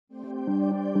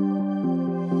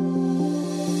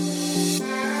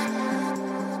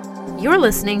You're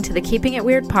listening to the Keeping It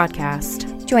Weird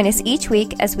podcast. Join us each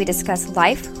week as we discuss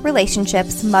life,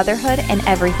 relationships, motherhood, and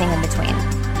everything in between.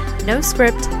 No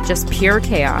script, just pure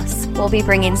chaos. We'll be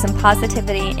bringing some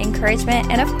positivity,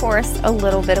 encouragement, and of course, a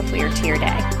little bit of weird to your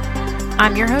day.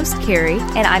 I'm your host, Carrie.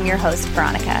 And I'm your host,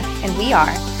 Veronica. And we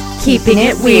are Keeping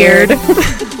It Weird.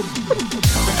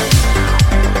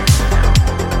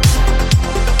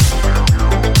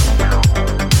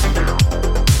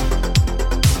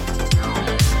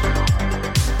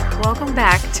 Welcome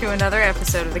back to another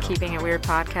episode of the Keeping It Weird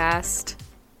podcast.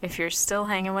 If you're still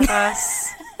hanging with us,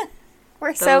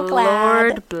 we're so glad.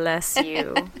 Lord bless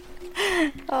you.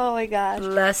 Oh my gosh.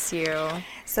 Bless you.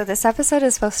 So this episode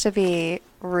is supposed to be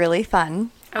really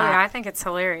fun. Oh yeah, I think it's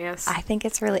hilarious. I think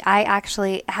it's really, I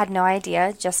actually had no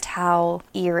idea just how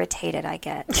irritated I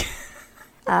get.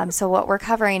 So what we're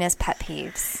covering is pet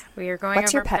peeves. We are going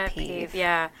What's over your pet peeve?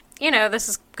 Yeah. You know, this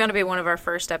is going to be one of our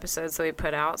first episodes that we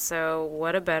put out, so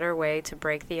what a better way to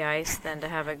break the ice than to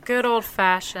have a good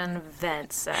old-fashioned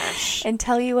vent sesh. And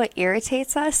tell you what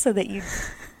irritates us so that you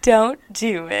don't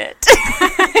do it.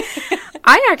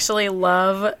 I actually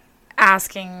love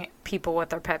asking people what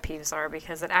their pet peeves are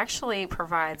because it actually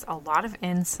provides a lot of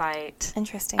insight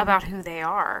about who they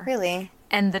are. Really?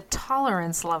 And the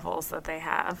tolerance levels that they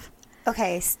have.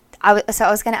 Okay, so I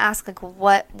was going to ask, like,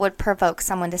 what would provoke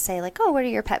someone to say, like, oh, what are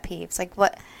your pet peeves? Like,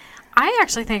 what? I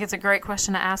actually think it's a great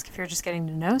question to ask if you're just getting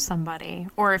to know somebody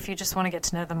or if you just want to get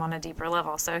to know them on a deeper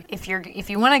level. So if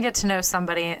you want to get to know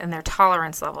somebody and their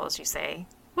tolerance levels, you say,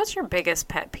 what's your biggest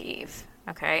pet peeve?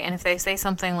 Okay, and if they say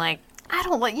something like,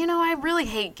 I really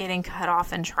hate getting cut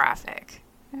off in traffic.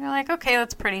 And you're like, okay,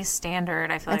 that's pretty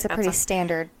standard. I feel like that's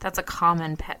standard. That's a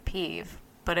common pet peeve.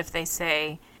 But if they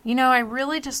say, I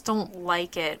really just don't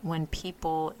like it when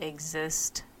people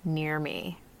exist near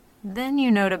me, then you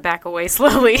know to back away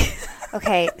slowly.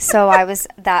 Okay, so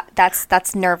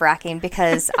that's nerve-wracking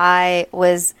because I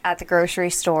was at the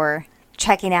grocery store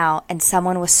checking out and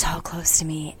someone was so close to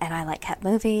me and I kept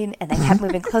moving and they kept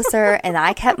moving closer and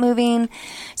I kept moving.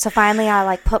 So finally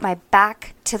I put my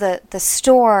back to the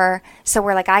store so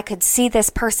where I could see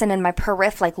this person in my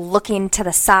periphery looking to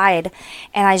the side,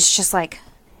 and I was just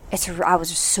I was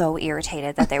just so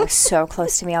irritated that they were so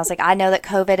close to me. I was like, I know that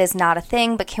COVID is not a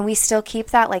thing, but can we still keep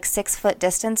that 6-foot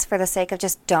distance for the sake of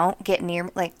just don't get near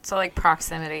me? So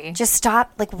proximity. Just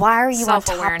stop. Why are you on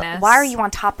top? Why are you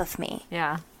on top of me?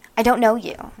 Yeah. I don't know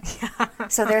you. Yeah.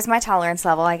 So there's my tolerance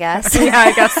level, I guess. Yeah,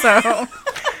 I guess so.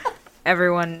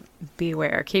 Everyone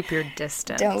beware. Keep your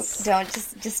distance.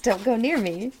 Just don't go near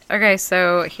me. Okay,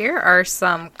 so here are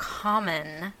some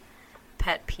common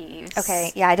pet peeves.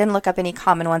 Okay, yeah, I didn't look up any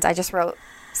common ones. I just wrote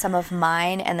some of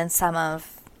mine and then some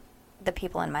of the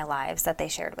people in my lives that they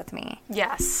shared with me.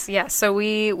 Yes. So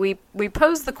we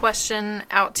posed the question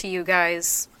out to you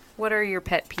guys. What are your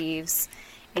pet peeves?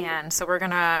 And so we're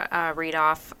going to read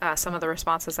off some of the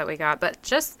responses that we got, but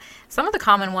just some of the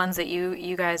common ones that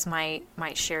you guys might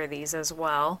share these as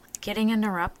well. Getting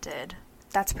interrupted.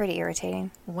 That's pretty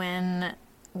irritating.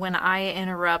 When I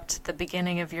interrupt the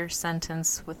beginning of your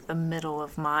sentence with the middle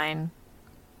of mine.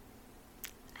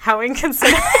 How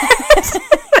inconsiderate.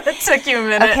 It took you a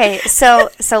minute. Okay, so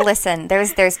listen,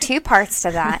 there's two parts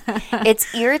to that.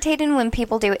 It's irritating when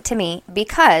people do it to me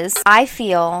because I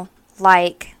feel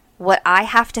like what I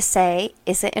have to say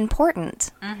isn't important.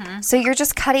 Mm-hmm. So you're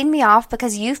just cutting me off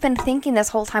because you've been thinking this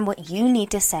whole time what you need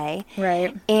to say.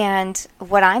 Right. And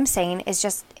what I'm saying is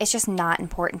it's just not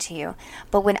important to you.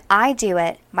 But when I do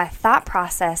it, my thought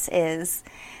process is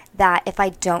that if I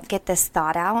don't get this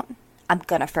thought out, I'm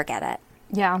going to forget it.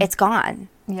 Yeah. It's gone.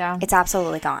 Yeah. It's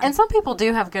absolutely gone. And some people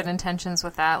do have good intentions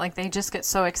with that. They just get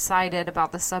so excited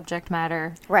about the subject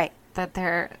matter. Right. That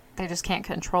they just can't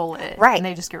control it. Right. And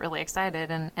they just get really excited.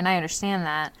 And I understand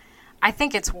that. I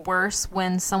think it's worse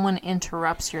when someone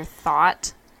interrupts your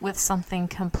thought with something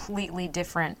completely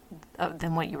different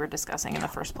than what you were discussing in the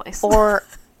first place. Or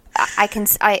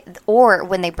or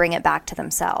when they bring it back to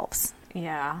themselves.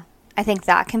 Yeah. I think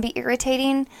that can be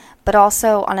irritating, but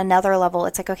also on another level,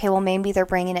 it's okay, well, maybe they're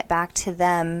bringing it back to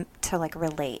them to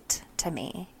relate to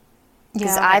me.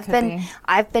 Because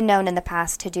I've been known in the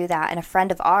past to do that, and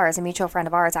a mutual friend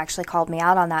of ours, actually called me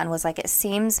out on that and was like, it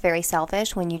seems very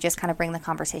selfish when you just kind of bring the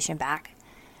conversation back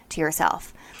to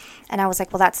yourself. And I was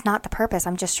like, well, that's not the purpose.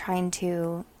 I'm just trying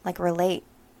to relate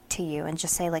to you and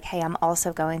just say hey, I'm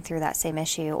also going through that same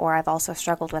issue, or I've also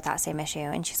struggled with that same issue.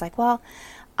 And she's like, well,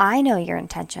 I know your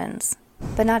intentions,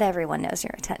 but not everyone knows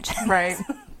your intentions. Right.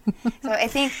 So I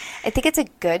think it's a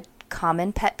good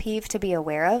common pet peeve to be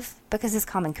aware of because it's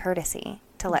common courtesy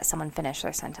to let someone finish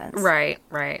their sentence. Right.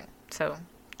 So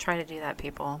Try to do that,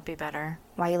 people. Be better.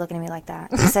 Why are you looking at me like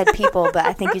that? You said people, but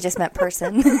I think you just meant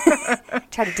person.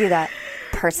 Try to do that,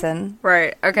 person.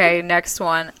 Right. Okay, next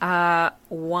one.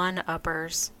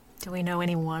 One-uppers. Do we know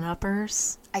any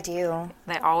one-uppers? I do.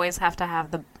 They always have to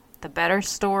have the better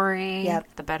story.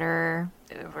 Yep. The better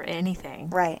or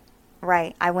anything. Right.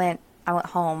 I went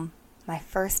home my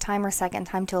first time or second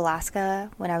time to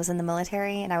Alaska when I was in the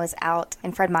military, and I was out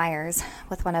in Fred Meyer's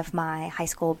with one of my high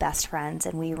school best friends,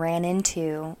 and we ran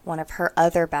into one of her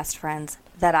other best friends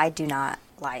that I do not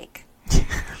like.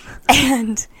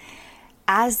 And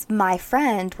as my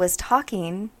friend was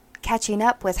catching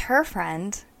up with her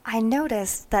friend, I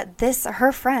noticed that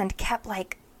her friend kept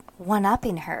like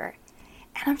one-upping her.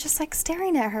 And I'm just like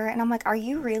staring at her, and I'm like, are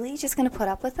you really just going to put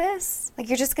up with this? Like,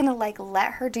 you're just going to like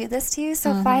let her do this to you?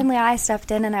 So finally I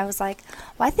stepped in and I was like,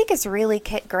 well, I think it's really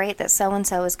great that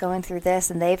so-and-so is going through this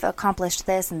and they've accomplished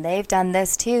this and they've done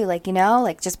this too. Like, you know,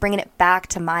 like just bringing it back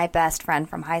to my best friend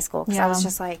from high school. Because I was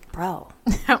just like, bro.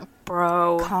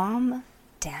 Calm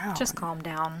down. Just calm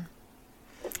down.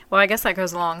 Well, I guess that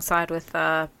goes alongside with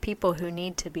people who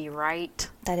need to be right.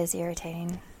 That is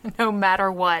irritating. No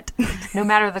matter what, no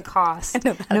matter the cost,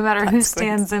 no matter who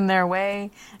stands in their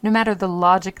way, no matter the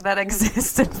logic that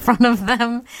exists in front of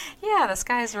them. Yeah, the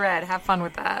sky's red. Have fun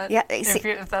with that. Yeah,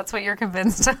 if that's what you're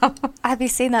convinced of. Have you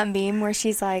seen that meme where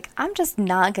she's like, I'm just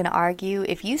not going to argue.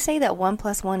 If you say that 1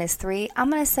 + 1 is 3, I'm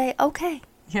going to say, okay.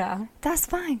 Yeah. That's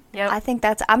fine. Yep. I think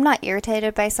I'm not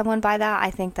irritated by someone by that.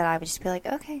 I think that I would just be like,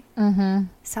 okay. Mm-hmm.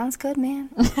 Sounds good, man.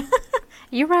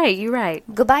 You're right.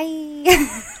 Goodbye.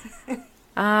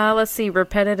 Let's see.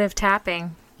 Repetitive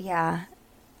tapping. Yeah,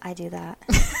 I do that.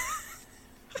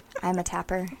 I'm a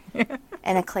tapper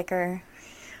and a clicker.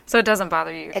 So it doesn't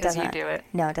bother you because you do it?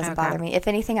 No, it doesn't bother me. If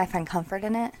anything, I find comfort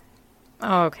in it.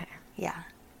 Oh, okay. Yeah.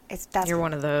 You're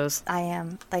one of those. I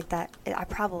am. Like that.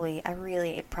 I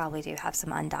really probably do have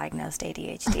some undiagnosed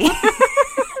ADHD.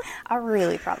 I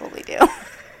really probably do.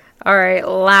 All right,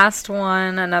 last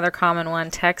one, another common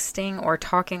one, texting or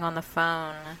talking on the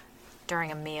phone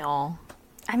during a meal.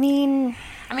 I mean,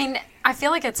 I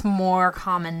feel like it's more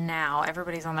common now.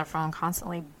 Everybody's on their phone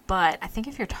constantly, but I think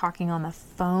if you're talking on the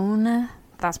phone,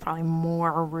 that's probably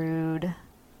more rude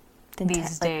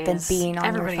these days. Than being on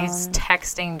Everybody's your phone.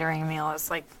 Texting during a meal.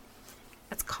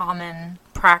 It's common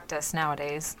practice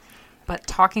nowadays. But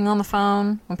talking on the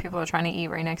phone when people are trying to eat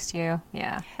right next to you,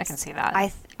 yeah, I can see that.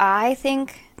 I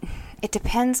think it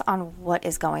depends on what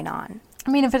is going on. I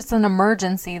mean, if it's an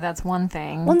emergency, that's one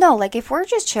thing. Well, no, like if we're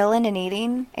just chilling and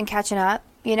eating and catching up,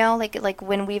 you know, like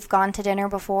when we've gone to dinner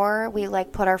before, we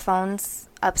like put our phones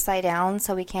upside down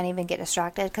so we can't even get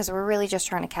distracted because we're really just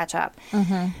trying to catch up.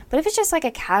 Mm-hmm. But if it's just like a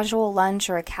casual lunch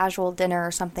or a casual dinner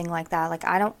or something like that, like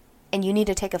and you need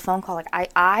to take a phone call, like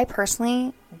I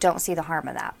personally don't see the harm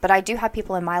in that. But I do have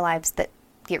people in my lives that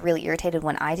get really irritated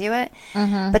when I do it,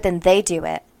 but then they do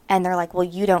it and they're like, well,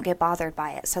 you don't get bothered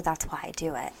by it, so that's why I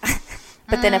do it.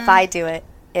 But then if I do it,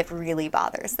 it really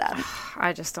bothers them.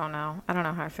 I just don't know. I don't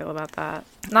know how I feel about that.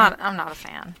 I'm not a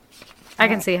fan. I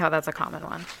can see how that's a common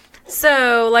one.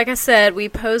 So, like I said, we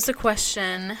posed a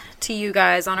question to you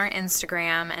guys on our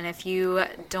Instagram, and if you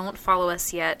don't follow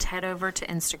us yet, head over to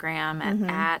Instagram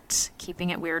at Keeping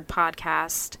It Weird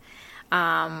Podcast.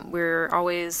 We're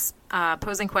always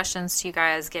posing questions to you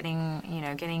guys,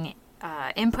 getting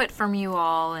input from you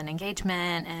all and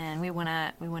engagement, and we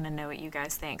wanna know what you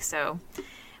guys think. So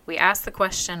we asked the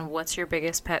question, what's your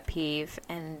biggest pet peeve?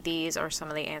 And these are some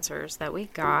of the answers that we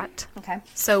got. Okay.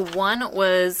 So one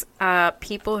was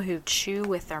people who chew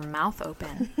with their mouth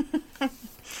open.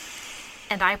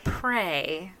 And I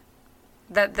pray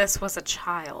that this was a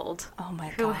child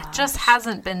who just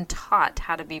hasn't been taught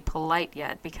how to be polite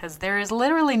yet, because there is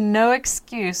literally no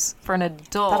excuse for an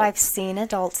adult. But I've seen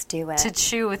adults do it. To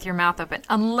chew with your mouth open.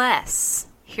 Unless,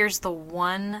 here's the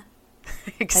one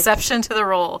exception to the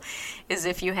rule, is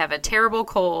if you have a terrible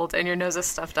cold and your nose is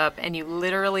stuffed up and you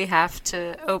literally have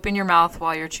to open your mouth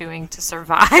while you're chewing to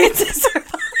survive. If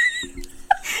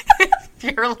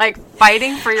you're like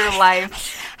fighting for your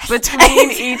life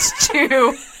between each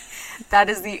chew, that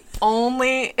is the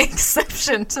only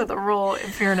exception to the rule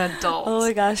if you're an adult. Oh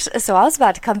my gosh. So I was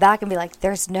about to come back and be like,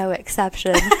 there's no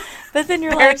exception. But then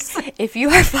you're like, if you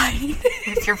are fighting.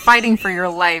 If you're fighting for your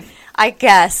life. I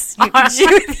guess you can chew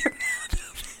with your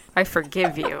mouth. I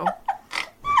forgive you.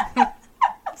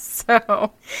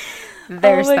 So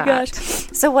there's that. Oh my gosh.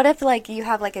 So what if like you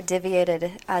have like a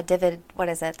deviated, what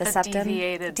is it? The septum?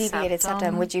 Deviated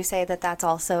septum. Would you say that that's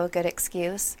also a good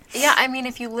excuse? Yeah, I mean,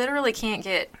 if you literally can't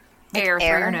get air through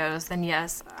your nose, then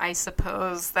yes, I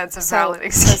suppose that's a valid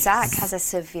excuse. So Zach has a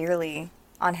severely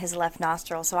on his left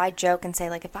nostril. So I joke and say,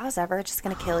 like, if I was ever just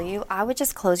going to kill you, I would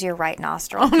just close your right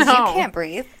nostril. Oh, no. You can't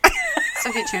breathe.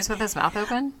 So he chews with his mouth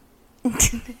open?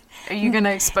 Are you going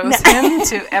to expose him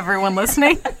to everyone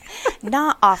listening?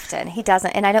 Not often. He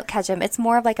doesn't. And I don't catch him. It's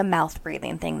more of like a mouth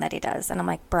breathing thing that he does. And I'm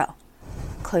like, bro,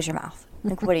 close your mouth.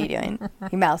 Like, what are you doing?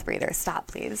 You mouth breather. Stop,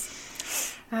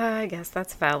 please. I guess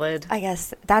that's valid. I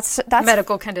guess that's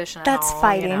medical condition. That's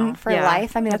fighting for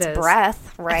life. I mean, that's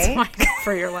breath, right? That's fighting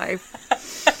for your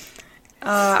life.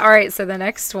 All right. So the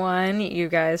next one you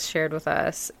guys shared with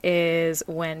us is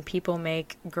when people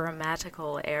make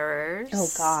grammatical errors. Oh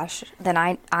gosh, then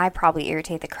I probably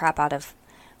irritate the crap out of,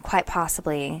 quite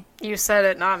possibly. You said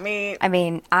it, not me. I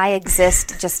mean, I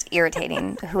exist just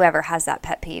irritating whoever has that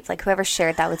pet peeve. Like whoever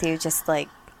shared that with you, just like.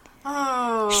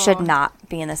 Should not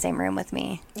be in the same room with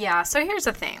me. Yeah, so here's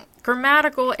the thing.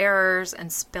 Grammatical errors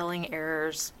and spelling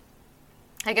errors,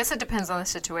 I guess it depends on the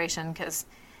situation, because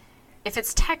if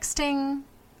it's texting,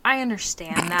 I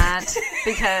understand that,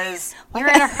 because you're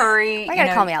in a hurry. Why you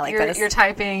gotta call me out like this? You're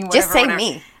typing, whatever. Just say whatever.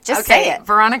 me. Just say it.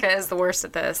 Veronica is the worst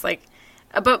at this. Like,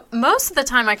 but most of the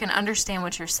time I can understand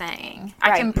what you're saying.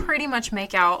 Right. I can pretty much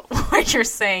make out what you're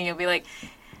saying. You'll be like...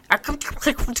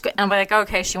 And I'm like,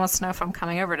 okay, she wants to know if I'm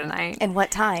coming over tonight. And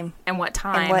what time. And what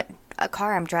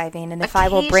car I'm driving. And if I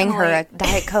will bring her a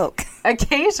Diet Coke.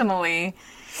 Occasionally,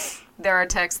 there are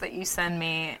texts that you send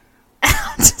me.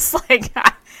 Just like,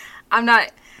 I'm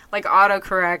not, like,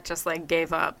 autocorrect just, like,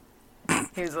 gave up.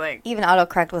 He was like. Even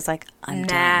autocorrect was like, I'm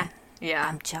done. Yeah.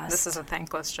 I'm just This is a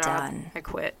thankless job. Done. I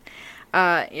quit.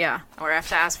 Yeah, or I have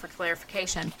to ask for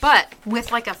clarification. But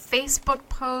with like a Facebook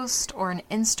post or an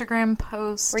Instagram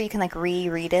post, where you can like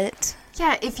reread it.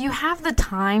 Yeah, if you have the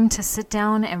time to sit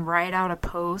down and write out a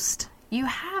post, you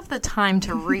have the time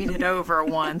to read it over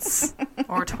once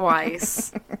or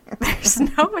twice. There's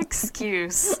no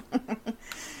excuse.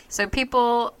 So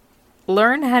people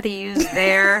learn how to use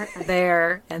there,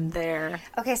 and there.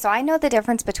 Okay, so I know the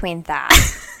difference between that.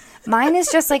 Mine is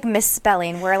just like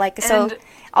misspelling, where like, so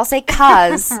I'll say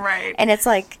cuz, right. And it's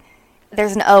like,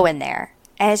 there's an O in there.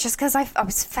 And it's just because I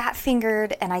was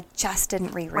fat-fingered and I just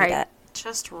didn't reread it.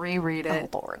 Just reread it.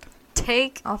 Oh, Lord.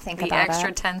 I'll think the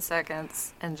extra 10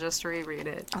 seconds and just reread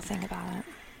it. I'll think about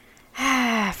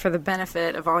it. For the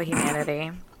benefit of all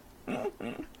humanity.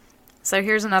 So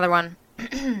here's another one.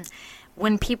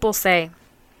 When people say,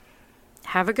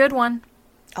 have a good one.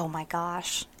 Oh my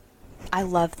gosh. I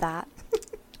love that.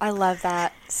 I love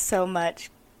that so much.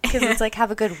 Because it's like,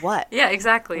 have a good what? Yeah,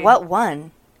 exactly. What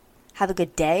one? Have a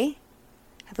good day?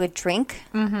 Have a good drink?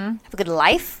 Mm-hmm. Have a good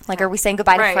life? Like, are we saying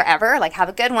goodbye to forever? Like, have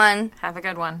a good one. Have a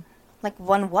good one. Like,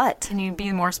 one what? Can you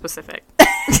be more specific?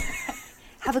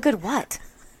 Have a good what?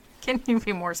 Can you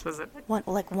be more specific?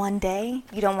 Like one day?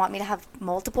 You don't want me to have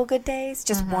multiple good days?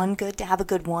 Just one good day? Have a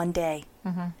good one day.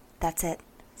 Mm-hmm. That's it.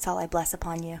 That's all I bless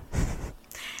upon you.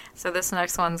 So this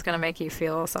next one's going to make you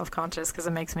feel self-conscious because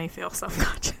it makes me feel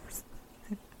self-conscious.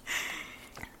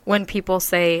 When people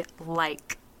say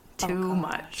like too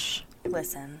much.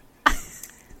 Listen.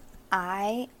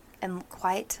 I am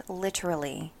quite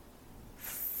literally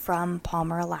from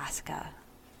Palmer, Alaska,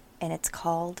 and it's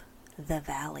called the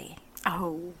Valley.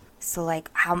 Oh. So like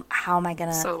how am I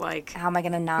going to how am I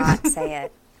going to not say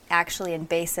it? Actually, in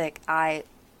basic, I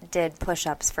did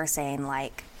push-ups for saying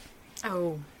like.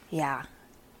 Oh. Yeah.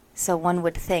 So one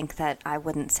would think that I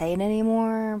wouldn't say it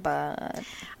anymore, but...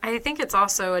 I think it's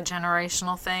also a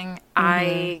generational thing. Mm-hmm.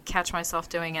 I catch myself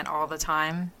doing it all the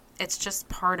time. It's just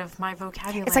part of my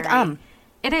vocabulary. It's like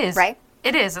It is. Right?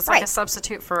 It is. It's like a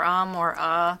substitute for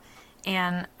or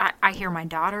and I hear my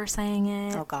daughter saying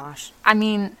it. Oh, gosh. I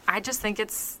mean, I just think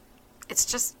it's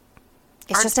just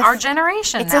just our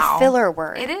generation it's now. A filler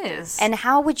word. It is. And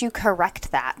how would you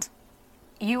correct that?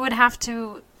 You would have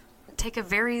to take a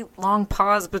very long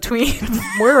pause between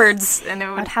words, and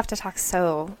I'd have to talk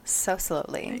so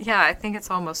slowly. Yeah, I think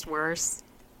it's almost worse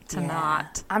to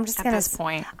not. I'm just at gonna this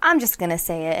point. I'm just gonna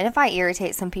say it, and if I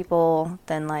irritate some people,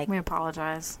 then like we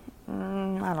apologize. I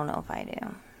don't know if I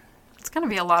do. It's gonna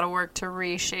be a lot of work to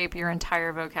reshape your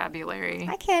entire vocabulary.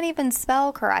 I can't even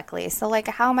spell correctly, so like,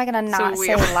 how am I gonna not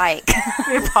say like?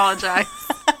 We apologize.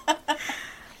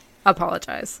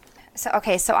 Apologize. So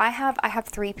okay, so I have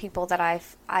 3 people that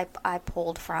I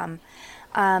pulled from,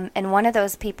 and one of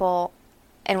those people,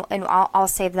 and I'll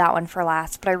save that one for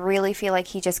last. But I really feel like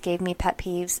he just gave me pet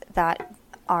peeves that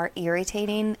are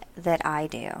irritating that I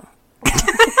do.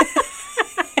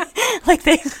 Like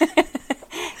they.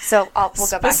 So we'll go back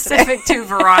to that. Specific to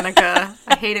Veronica.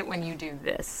 I hate it when you do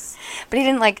this. But he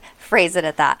didn't like phrase it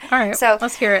at that. All right, so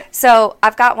let's hear it. So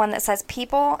I've got one that says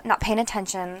people not paying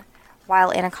attention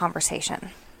while in a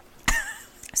conversation.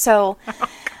 So,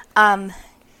 when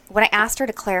I asked her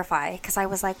to clarify, because I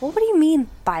was like, well, what do you mean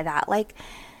by that? Like,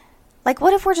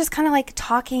 what if we're just kind of like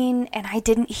talking and I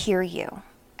didn't hear you?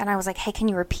 And I was like, hey, can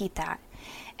you repeat that?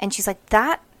 And she's like,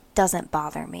 that doesn't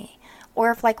bother me.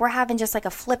 Or if like we're having just like a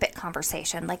flippant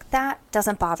conversation, like that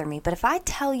doesn't bother me. But if I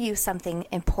tell you something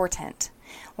important,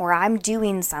 or I'm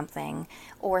doing something,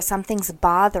 or something's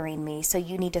bothering me, so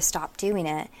you need to stop doing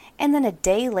it, and then a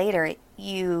day later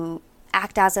you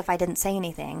act as if I didn't say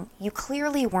anything, you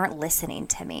clearly weren't listening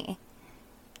to me.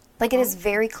 Like, it is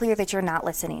very clear that you're not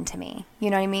listening to me. You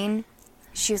know what I mean?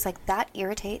 She was like, that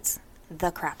irritates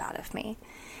the crap out of me.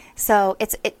 So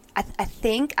I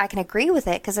think I can agree with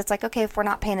it, because it's like, okay, if we're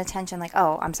not paying attention, like,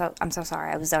 oh, I'm so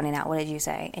sorry, I was zoning out. What did you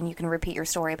say? And you can repeat your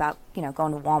story about,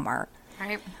 going to Walmart.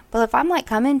 Right. But if I'm like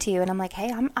coming to you and I'm like,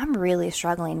 hey, I'm really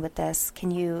struggling with this.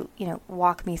 Can you,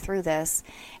 walk me through this?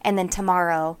 And then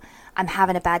tomorrow I'm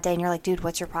having a bad day and you're like, dude,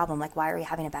 what's your problem? Like, why are you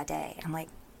having a bad day? And I'm like,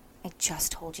 I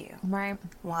just told you why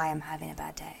I'm having a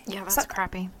bad day. Yeah, that's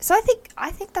crappy. So I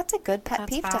think that's a good pet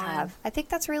peeve to have. I think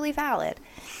that's really valid.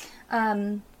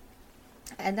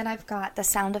 And then I've got the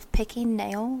sound of picking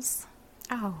nails.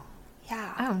 Oh.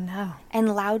 Yeah. Oh, no.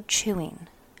 And loud chewing.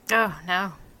 Oh,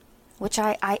 no. Which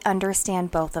I understand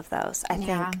both of those. I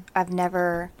think I've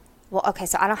never... Well, okay,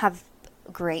 so I don't have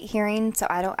great hearing, so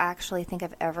I don't actually think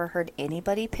I've ever heard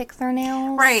anybody pick their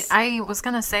nails. Right. I was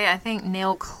going to say, I think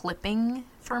nail clipping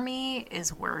for me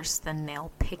is worse than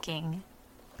nail picking,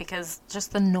 because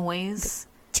just the noise...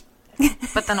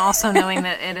 But then also knowing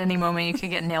that at any moment you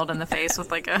could get nailed in the face with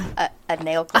like a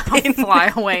nail clipping.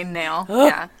 Flyaway nail.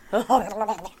 Yeah.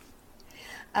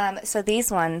 So these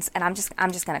ones, and I'm just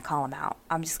going to call them out.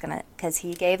 I'm just going to, because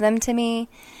he gave them to me,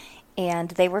 and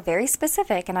they were very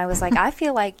specific. And I was like, I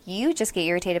feel like you just get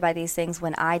irritated by these things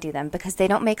when I do them, because they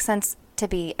don't make sense to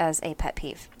be as a pet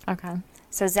peeve. Okay.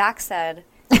 So Zach said.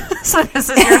 So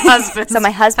this is your husband's So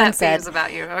my husband said,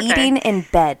 about you. Okay. Eating in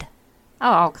bed.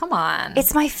 Oh, come on.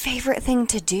 It's my favorite thing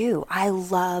to do. I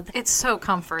love... It's so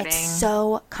comforting. It's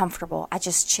so comfortable. I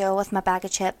just chill with my bag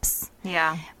of chips.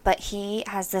 Yeah. But he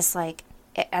has this, like...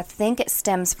 I think it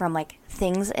stems from, like,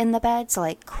 things in the bed. So,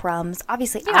 like, crumbs.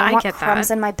 Obviously, yeah, I don't want get crumbs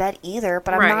that. in my bed either.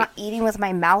 But I'm not eating with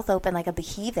my mouth open like a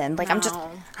heathen. Like,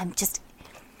 no.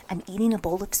 I'm eating a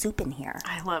bowl of soup in here.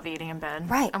 I love eating in bed.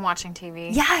 Right. I'm watching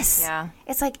TV. Yes. Yeah.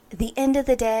 It's, like, the end of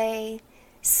the day...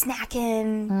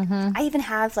 snacking. Mm-hmm. I even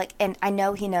have like, and I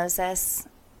know he knows this.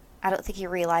 I don't think he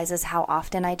realizes how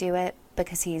often I do it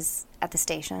because he's at the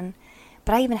station.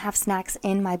 But I even have snacks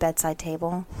in my bedside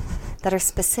table that are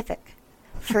specific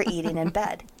for eating in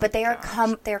bed. But they are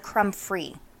crumb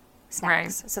free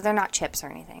snacks, so they're not chips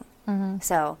or anything. Mm-hmm.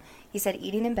 So he said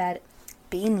eating in bed,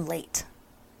 being late.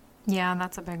 Yeah,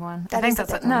 that's a big one. That's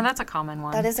a common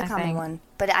one. That is a common one.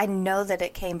 But I know that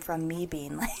it came from me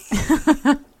being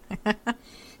late.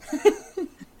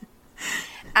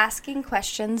 Asking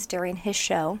questions during his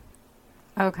show.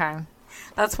 Okay.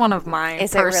 That's one of my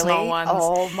Is personal it really? ones.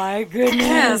 Oh my goodness.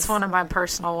 Yeah, it's one of my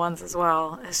personal ones as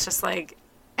well. It's just like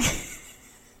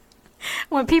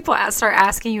when people start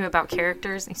asking you about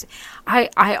characters, and you say,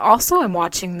 I also am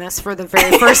watching this for the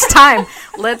very first time.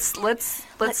 Let's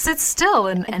sit still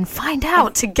and find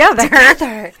out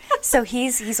together. So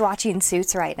he's watching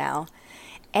Suits right now.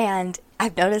 And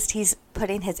I've noticed he's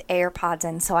putting his AirPods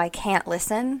in so I can't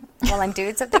listen while I'm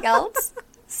doing something else.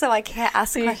 So I can't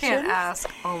ask questions. You can't ask.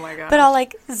 Oh, my God. But I'll,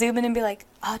 like, zoom in and be like,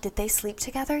 oh, did they sleep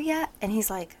together yet? And he's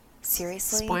like,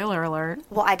 seriously? Spoiler alert.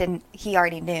 Well, I didn't. He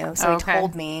already knew, so he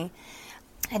told me.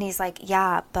 And he's like,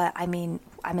 yeah, but, I mean,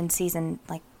 I'm in season,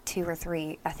 like, 2 or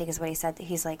 3, I think is what he said.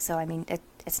 He's like, so, I mean,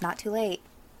 it's not too late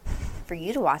for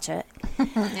you to watch it.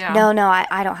 Yeah. No,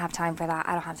 I don't have time for that.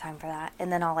 I don't have time for that.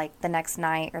 And then I'll, like, the next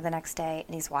night or the next day,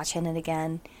 and he's watching it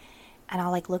again, and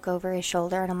I'll, like, look over his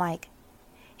shoulder, and I'm like,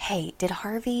 hey, did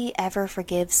Harvey ever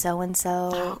forgive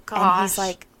so-and-so? Oh, gosh. And he's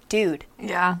like, dude.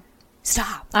 Yeah.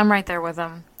 Stop. I'm right there with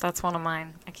him. That's one of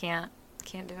mine. I can't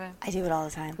do it. I do it all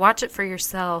the time. Watch it for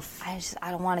yourself.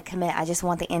 I don't want to commit. I just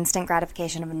want the instant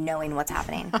gratification of knowing what's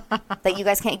happening. That you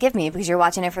guys can't give me because you're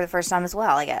watching it for the first time as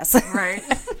well, I guess. Right.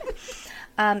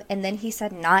 And then he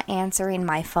said not answering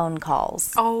my phone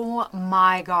calls. Oh,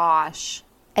 my gosh.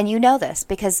 And you know this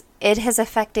because it has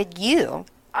affected you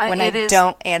when I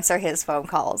don't answer his phone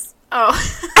calls. Oh,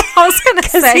 I was going to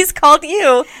say. Because he's called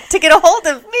you to get a hold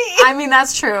of me. I mean,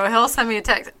 that's true. He'll send me a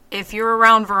text. If you're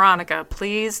around Veronica,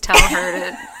 please tell her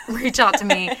to reach out to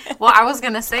me. Well, I was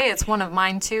going to say it's one of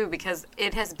mine, too, because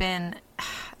it has been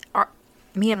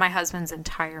me and my husband's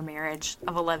entire marriage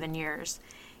of 11 years.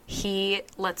 He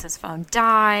lets his phone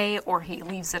die, or he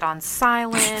leaves it on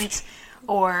silent,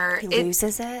 or... He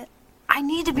loses it? I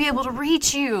need to be able to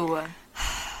reach you.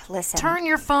 Listen. Turn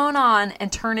your phone on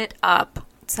and turn it up.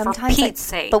 Sometimes, for Pete's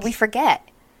sake. But we forget.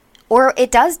 Or it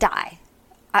does die.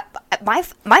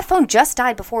 My phone just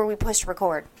died before we pushed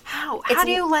record. How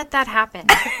do you let that happen?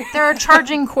 There are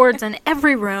charging cords in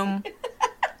every room.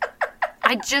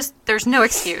 There's no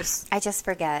excuse. I just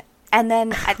forget. And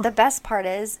then the best part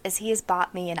is he has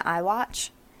bought me an iWatch.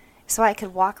 So I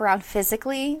could walk around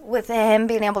physically with him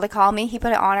being able to call me. He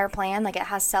put it on our plan, like it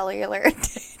has cellular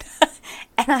data.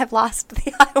 And I've lost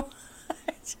the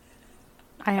iWatch.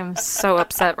 I am so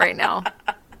upset right now.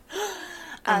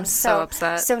 I'm so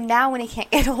upset. So now when he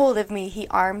can't get a hold of me, he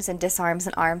arms and disarms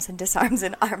and arms and disarms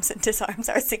and arms and disarms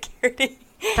our security.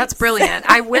 That's brilliant.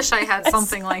 I wish I had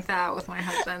something like that with my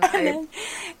husband.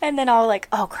 And then I'll like,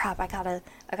 oh crap, I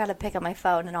gotta pick up my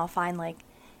phone, and I'll find like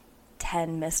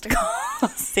 10 missed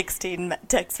calls, 16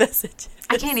 text messages.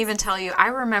 I can't even tell you. I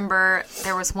remember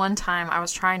there was one time I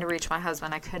was trying to reach my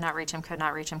husband. I could not reach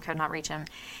him.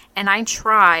 And I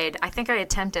tried. I think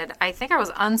I was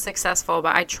unsuccessful,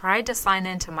 but I tried to sign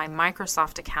into my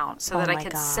Microsoft account so that I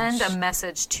could send a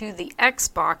message to the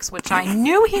Xbox, which I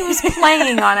knew he was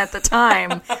playing on at the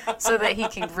time, so that he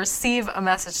could receive a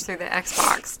message through the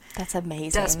Xbox. That's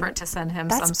amazing. Desperate to send him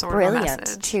some sort of brilliant,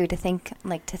 message. too, to think.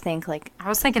 I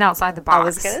was thinking outside the box. I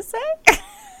was going to say.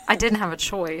 I didn't have a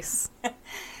choice.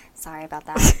 Sorry about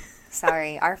that.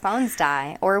 Sorry. Our phones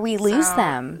die, or we lose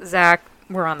them. Zach,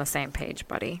 we're on the same page,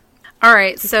 buddy. All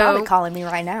right, He's probably calling me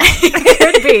right now.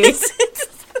 Could be. You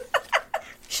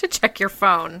should check your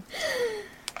phone.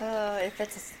 If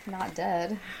it's not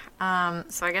dead.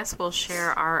 So I guess we'll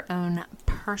share our own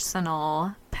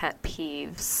personal pet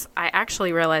peeves. I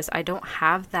actually realized I don't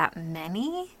have that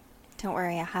many. Don't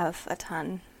worry, I have a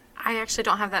ton. I actually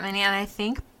don't have that many, and I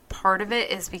think part of it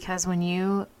is because when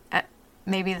you,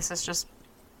 maybe this is just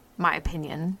my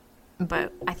opinion,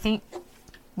 but I think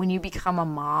when you become a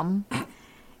mom,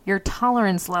 your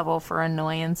tolerance level for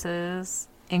annoyances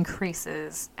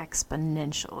increases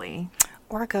exponentially.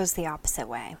 Or it goes the opposite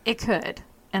way. It could,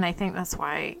 and I think that's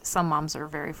why some moms are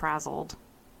very frazzled.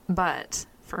 But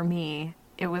for me,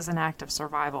 it was an act of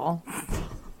survival.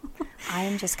 I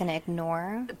am just going to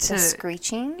ignore the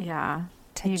screeching. Yeah.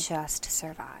 To just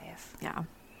survive. Yeah.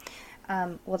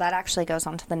 Well, that actually goes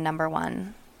on to the number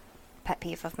one pet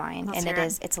peeve of mine. Let's and hear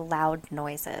it's loud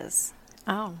noises.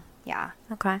 Oh. Yeah.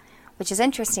 Okay. Which is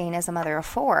interesting as a mother of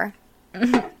 4.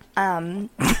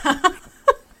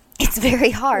 It's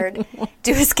very hard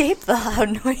to escape the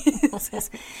loud noises.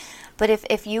 But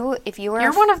if you were...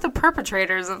 You're one of the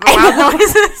perpetrators of the loud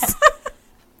noises.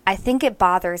 I think it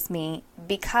bothers me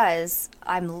because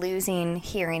I'm losing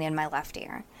hearing in my left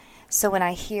ear. So when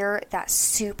I hear that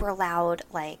super loud,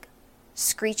 like,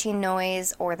 screeching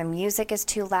noise, or the music is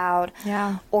too loud,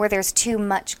 or there's too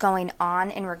much going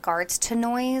on in regards to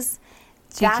noise,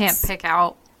 so you can't pick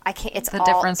out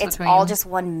difference between... all just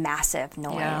one massive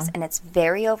noise, and it's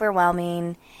very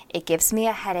overwhelming. It gives me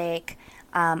a headache.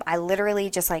 I literally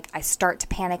just, I start to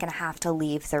panic and I have to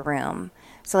leave the room.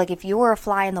 So, if you were a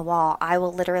fly in the wall, I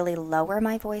will literally lower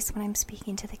my voice when I'm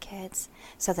speaking to the kids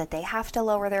so that they have to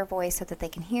lower their voice so that they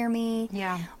can hear me.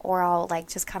 Yeah. Or I'll,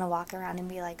 just kind of walk around and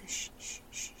be like, shh, shh,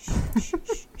 shh, shh,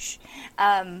 shh, shh.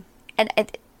 And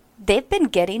they've been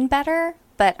getting better,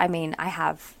 but, I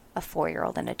have a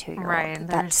 4-year-old and a 2-year-old. Right.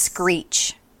 That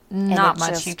screech. Not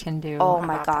much you can do. Oh,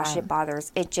 my gosh, it bothers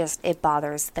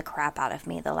the crap out of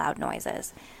me, the loud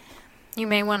noises. You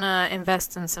may want to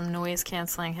invest in some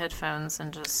noise-canceling headphones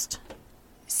and just...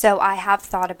 So I have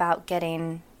thought about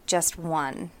getting just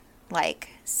one,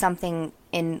 something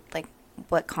in,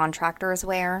 what contractors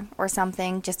wear or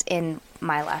something, just in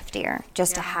my left ear,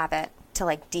 just to have it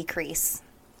to, decrease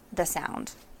the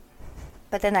sound.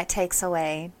 But then that takes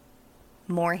away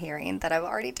more hearing that I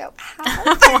already don't have.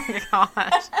 Oh, my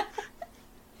gosh.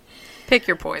 Pick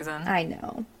your poison. I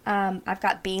know. I've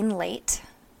got being late.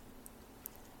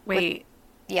 Wait.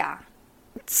 Yeah.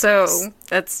 So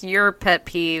that's your pet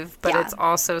peeve, but it's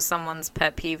also someone's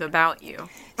pet peeve about you.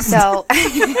 So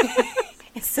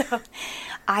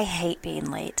I hate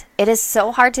being late. It is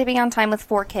so hard to be on time with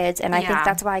 4 kids, and I think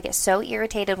that's why I get so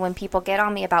irritated when people get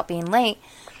on me about being late.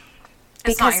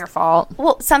 It's not your fault.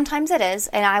 Well, sometimes it is,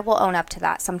 and I will own up to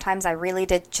that. Sometimes I really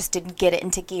didn't get it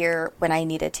into gear when I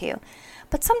needed to.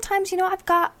 But sometimes, I've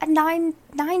got a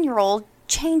 9-year-old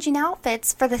changing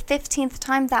outfits for the 15th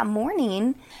time that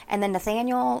morning, and then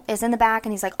Nathaniel is in the back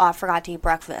and he's like, oh, I forgot to eat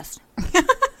breakfast.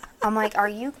 I'm like, are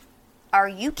you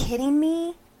kidding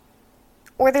me?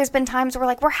 Or there's been times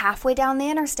where we're halfway down the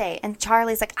interstate and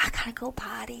Charlie's like, I gotta go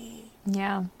potty.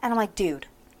 Yeah. And I'm like, dude.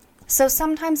 So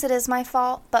sometimes it is my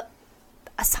fault, but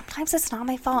sometimes it's not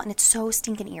my fault, and it's so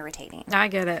stinking irritating. I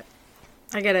get it.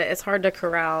 It's hard to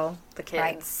corral the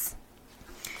kids.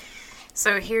 Right.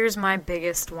 So here's my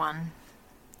biggest one,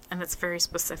 and it's very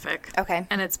specific. Okay.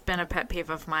 And it's been a pet peeve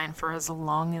of mine for as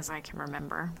long as I can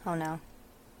remember. Oh, no.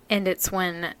 And it's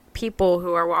when people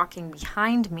who are walking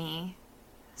behind me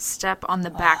step on the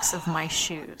backs of my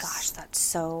shoes. Gosh, that's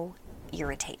so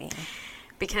irritating.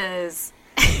 Because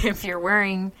if you're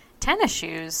wearing tennis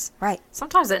shoes, right,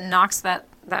 sometimes it knocks that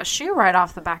shoe right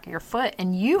off the back of your foot,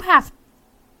 and you have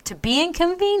to be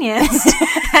inconvenienced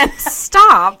and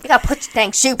stop. You gotta put your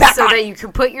dang shoe back on. So that you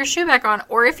can put your shoe back on.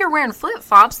 Or if you're wearing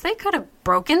flip-flops, they could have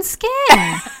broken skin.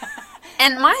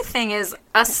 And my thing is,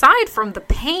 aside from the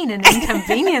pain and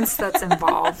inconvenience that's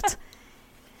involved,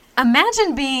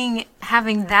 imagine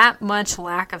having that much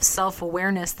lack of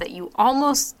self-awareness that you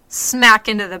almost smack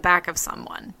into the back of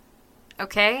someone.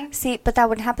 Okay? See, but that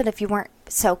wouldn't happen if you weren't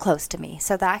so close to me.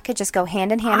 So that could just go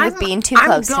hand in hand with being too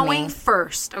close to me. I'm going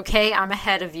first, okay? I'm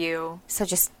ahead of you. So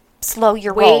just slow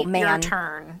your roll, man. Wait your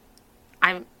turn.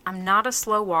 I'm not a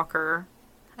slow walker.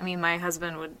 I mean, my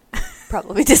husband would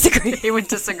probably disagree. He would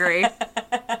disagree.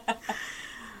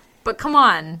 But come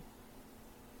on.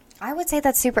 I would say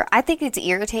that's super. I think it's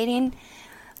irritating.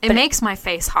 It makes my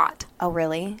face hot. Oh,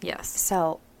 really? Yes.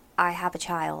 So I have a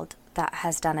child that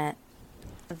has done it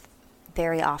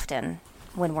very often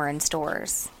when we're in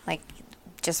stores, like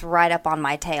just right up on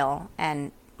my tail,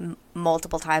 and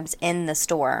multiple times in the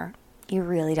store. You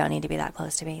really don't need to be that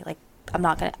close to me. Like, I'm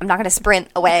not gonna sprint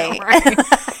away. Right.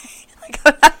 Like,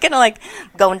 I'm not gonna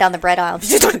going down the bread aisle.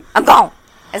 I'm gone.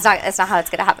 It's not how it's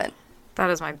gonna happen. That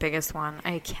is my biggest one.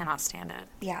 I cannot stand it.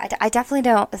 Yeah, I definitely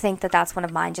don't think that that's one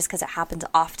of mine, just because it happens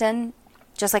often.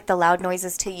 Just like the loud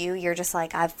noises to you, you're just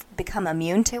like, I've become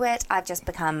immune to it. I've just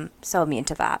become so immune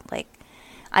to that. Like,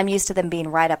 I'm used to them being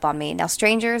right up on me. Now,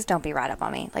 strangers, don't be right up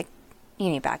on me. Like, you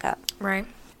need backup. Right.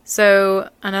 So,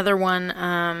 another one,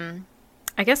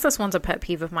 I guess this one's a pet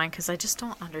peeve of mine because I just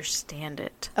don't understand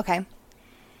it. Okay.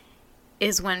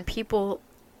 Is when people,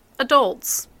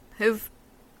 adults, who've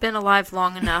been alive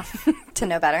long enough to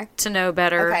know better.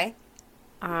 Okay.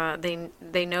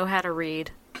 They know how to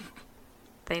read.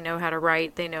 They know how to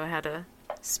write. They know how to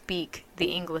speak the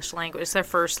English language. It's their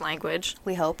first language.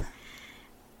 We hope.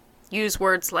 Use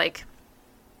words like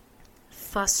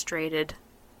frustrated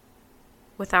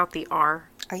without the R.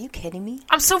 Are you kidding me?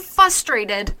 I'm so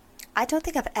frustrated. I don't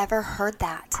think I've ever heard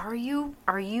that. Are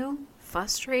you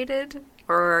frustrated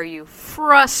or are you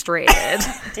frustrated?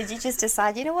 Did you just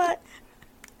decide, you know what?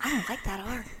 I don't like that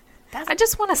R. I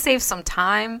just want to save some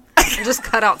time and just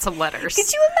cut out some letters.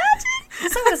 Could you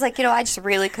imagine? Someone was like, I just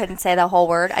really couldn't say the whole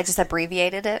word. I just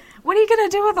abbreviated it. What are you going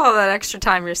to do with all that extra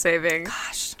time you're saving?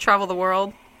 Gosh. Travel the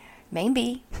world?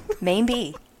 Maybe.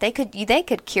 They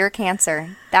could cure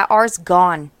cancer. That R's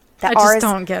gone. I just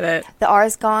don't get it. The R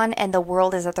is gone and the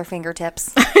world is at their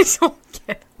fingertips. I don't get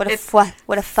it.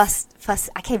 What a fuss.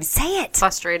 I can't even say it.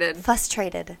 Frustrated.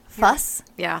 Fuss?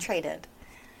 Yeah. Traded.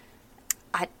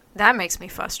 That makes me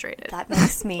frustrated. That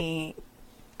makes me,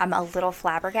 I'm a little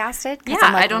flabbergasted. Yeah,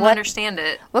 I don't understand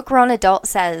it. What grown adult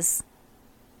says,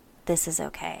 this is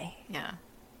okay. Yeah.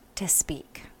 To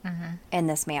speak in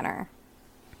this manner.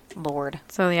 Lord.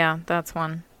 So yeah, that's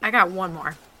one. I got one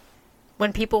more.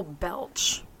 When people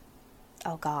belch.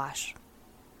 Oh gosh.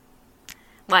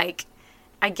 Like,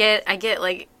 I get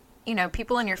like,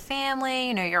 people in your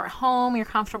family, you're at home, you're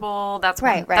comfortable. That's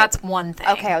right. That's one thing.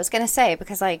 Okay, I was going to say,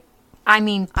 because I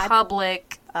mean,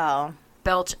 public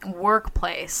belch,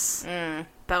 workplace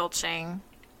belching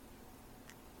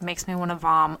makes me want to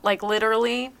vom. Like,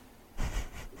 literally,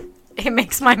 it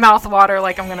makes my mouth water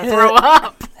like I'm going to throw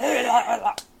up.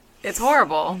 It's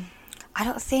horrible. I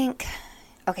don't think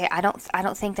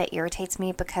that irritates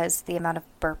me because the amount of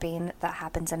burping that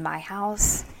happens in my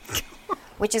house,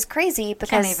 which is crazy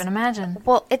because... Can't even imagine.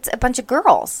 Well, it's a bunch of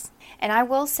girls. And I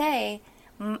will say...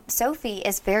 Sophie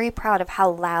is very proud of how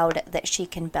loud that she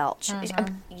can belch.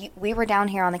 We were down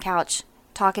here on the couch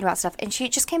talking about stuff, and she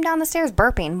just came down the stairs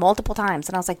burping multiple times.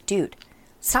 And I was like, dude,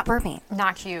 stop burping.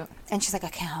 Not cute. And she's like, I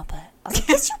can't help it. I was like,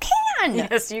 yes, you can.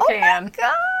 Yes, you can.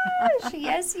 Oh, my gosh.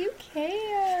 Yes, you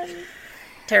can.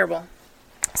 Terrible.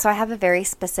 So I have a very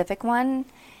specific one,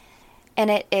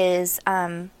 and it is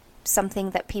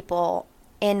something that people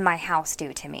in my house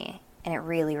do to me. And it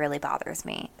really, really bothers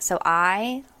me. So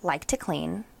I like to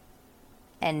clean,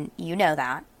 and you know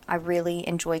that. I really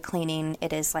enjoy cleaning.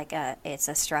 It is it's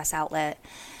a stress outlet.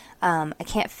 I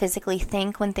can't physically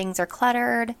think when things are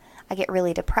cluttered. I get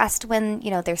really depressed when,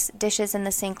 there's dishes in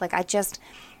the sink. I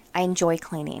enjoy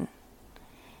cleaning.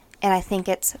 And I think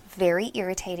it's very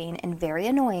irritating and very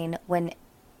annoying when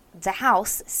the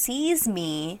house sees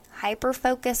me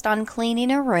hyper-focused on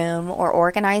cleaning a room or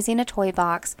organizing a toy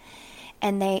box,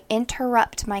 and they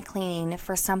interrupt my cleaning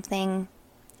for something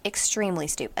extremely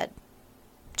stupid.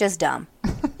 Just dumb.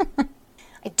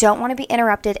 I don't want to be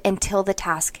interrupted until the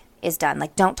task is done.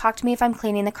 Like, don't talk to me if I'm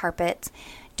cleaning the carpets.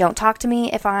 Don't talk to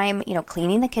me if I'm,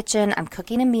 cleaning the kitchen, I'm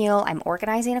cooking a meal, I'm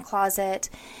organizing a closet,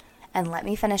 and let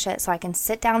me finish it so I can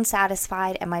sit down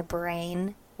satisfied and my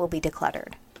brain will be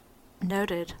decluttered.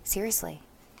 Noted. Seriously.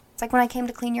 It's like when I came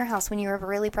to clean your house when you were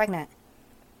really pregnant.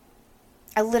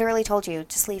 I literally told you,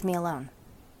 just leave me alone,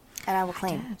 and I will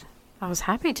clean. I was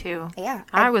happy to. Yeah.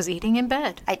 I was eating in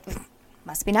bed.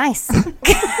 Must be nice.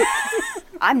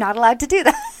 I'm not allowed to do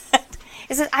that.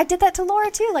 I did that to Laura,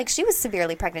 too. Like, she was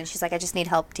severely pregnant. She's like, I just need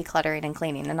help decluttering and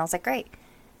cleaning. And I was like, great.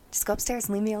 Just go upstairs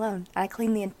and leave me alone. And I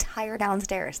cleaned the entire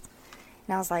downstairs.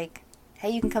 And I was like, hey,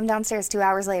 you can come downstairs 2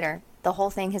 hours later. The whole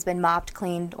thing has been mopped,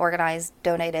 cleaned, organized,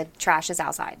 donated. Trash is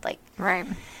outside. Like, right.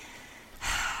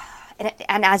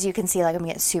 And as you can see, like, I'm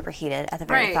getting super heated at the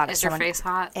very thought of someone. Is your face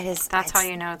hot? It is. That's how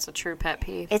you know it's a true pet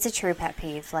peeve. It's a true pet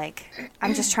peeve. Like,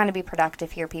 I'm just trying to be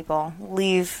productive here, people.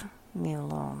 Leave me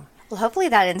alone. Well, hopefully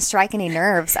that didn't strike any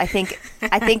nerves. I think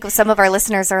some of our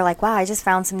listeners are like, wow, I just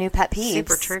found some new pet peeves.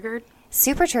 Super triggered?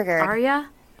 Super triggered. Are ya?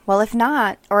 Well, if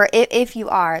not, or if you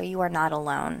are not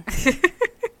alone.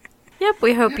 Yep,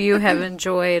 we hope you have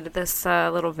enjoyed this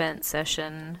little vent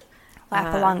session.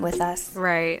 Laugh along with us.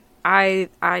 Right. I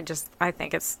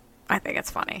think it's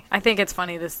funny. I think it's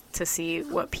funny to see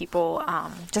what people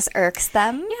just irks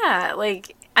them. Yeah,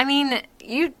 like, I mean,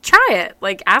 you try it.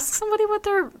 Like, ask somebody what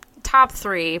their top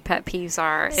 3 pet peeves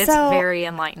are. It's very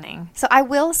enlightening. So I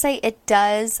will say it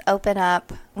does open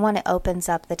up when it opens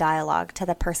up the dialogue to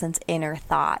the person's inner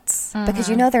thoughts. Mm-hmm. Because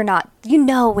they're not,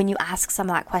 when you ask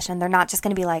someone that question, they're not just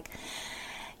going to be like,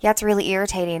 yeah, it's really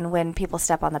irritating when people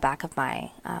step on the back of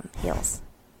my heels.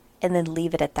 And then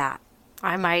leave it at that.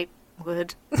 I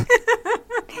would. You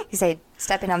say,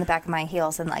 stepping on the back of my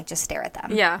heels and, like, just stare at them.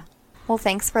 Yeah. Well,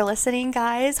 thanks for listening,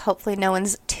 guys. Hopefully no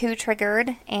one's too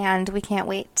triggered, and we can't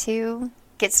wait to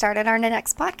get started on the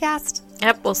next podcast.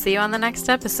 Yep, we'll see you on the next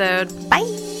episode. Bye.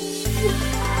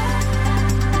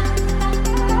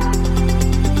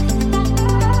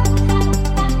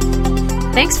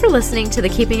 Thanks for listening to the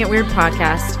Keeping It Weird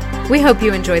podcast. We hope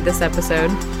you enjoyed this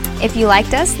episode. If you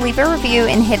liked us, leave a review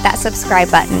and hit that subscribe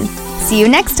button. See you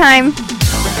next time.